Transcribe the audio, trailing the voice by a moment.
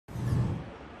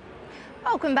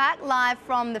Welcome back, live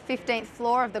from the 15th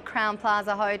floor of the Crown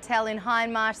Plaza Hotel in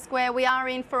Hindmarsh Square. We are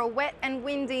in for a wet and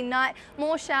windy night.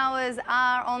 More showers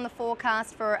are on the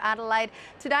forecast for Adelaide.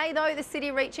 Today though, the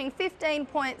city reaching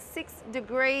 15.6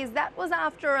 degrees. That was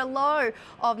after a low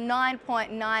of 9.9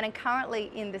 and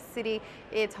currently in the city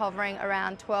it's hovering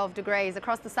around 12 degrees.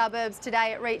 Across the suburbs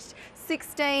today it reached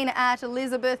 16 at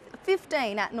Elizabeth,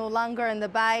 15 at Noarlunga and the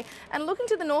Bay. And looking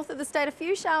to the north of the state, a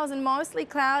few showers and mostly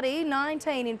cloudy,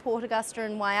 19 in Port Augusta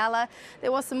and Whyalla.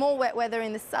 There was some more wet weather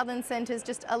in the southern centres.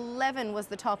 Just 11 was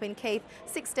the top in Keith,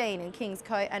 16 in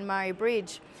Kingscote and Murray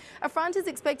Bridge. A front is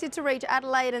expected to reach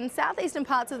Adelaide and southeastern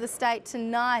parts of the state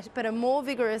tonight, but a more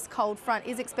vigorous cold front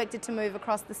is expected to move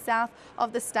across the south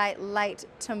of the state late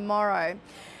tomorrow.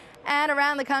 And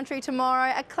around the country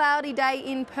tomorrow, a cloudy day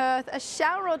in Perth, a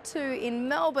shower or two in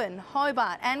Melbourne,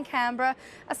 Hobart and Canberra,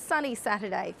 a sunny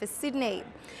Saturday for Sydney.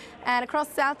 And across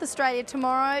South Australia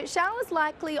tomorrow, showers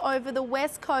likely over the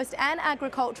west coast and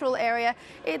agricultural area.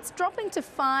 It's dropping to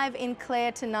 5 in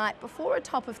Clare tonight before a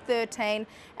top of 13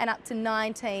 and up to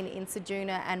 19 in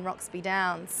Ceduna and Roxby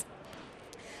Downs.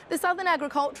 The southern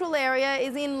agricultural area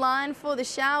is in line for the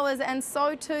showers, and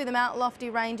so too the Mount Lofty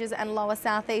Ranges and lower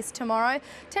southeast tomorrow.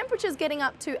 Temperatures getting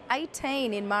up to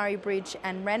 18 in Murray Bridge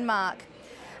and Renmark.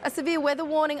 A severe weather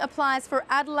warning applies for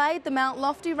Adelaide, the Mount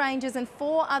Lofty Ranges and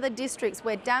 4 other districts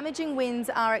where damaging winds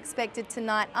are expected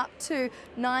tonight up to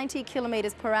 90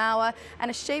 kilometres per hour, and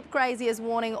a sheep grazier's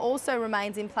warning also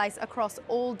remains in place across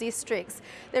all districts.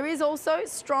 There is also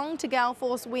strong to gale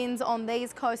force winds on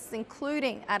these coasts,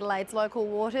 including Adelaide's local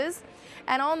waters.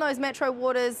 And on those metro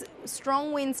waters,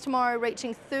 strong winds tomorrow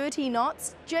reaching 30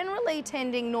 knots, generally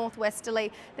tending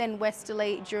northwesterly, then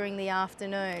westerly during the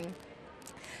afternoon.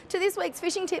 To this week's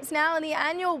fishing tips now, and the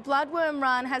annual bloodworm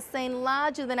run has seen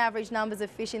larger than average numbers of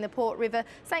fish in the Port River.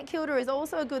 St Kilda is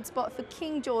also a good spot for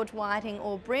king George whiting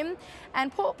or bream,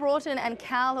 and Port Broughton and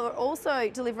Cowell are also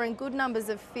delivering good numbers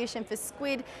of fish, and for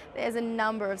squid there's a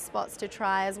number of spots to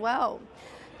try as well.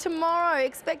 Tomorrow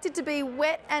expected to be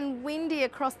wet and windy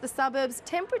across the suburbs,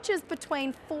 temperatures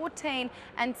between 14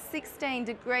 and 16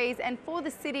 degrees, and for the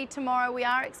city tomorrow we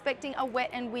are expecting a wet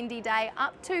and windy day,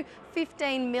 up to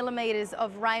 15 millimetres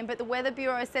of rain. But the Weather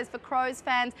Bureau says for Crows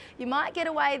fans, you might get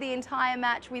away the entire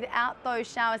match without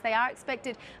those showers. They are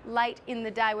expected late in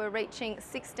the day. We're reaching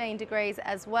 16 degrees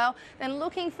as well. Then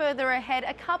looking further ahead,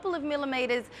 a couple of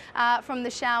millimetres from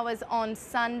the showers on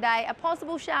Sunday, a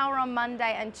possible shower on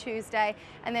Monday and Tuesday,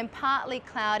 and then partly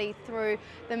cloudy through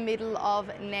the middle of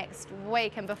next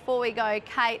week. And before we go,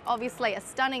 Kate, obviously a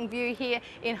stunning view here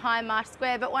in Hindmarsh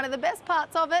Square, but one of the best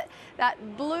parts of it,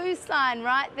 that blue sign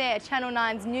right there, Channel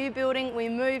 9's new building. We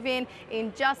move in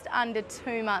just under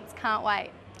 2 months. Can't wait.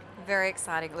 Very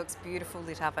exciting. Looks beautiful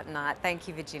lit up at night. Thank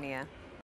you, Virginia.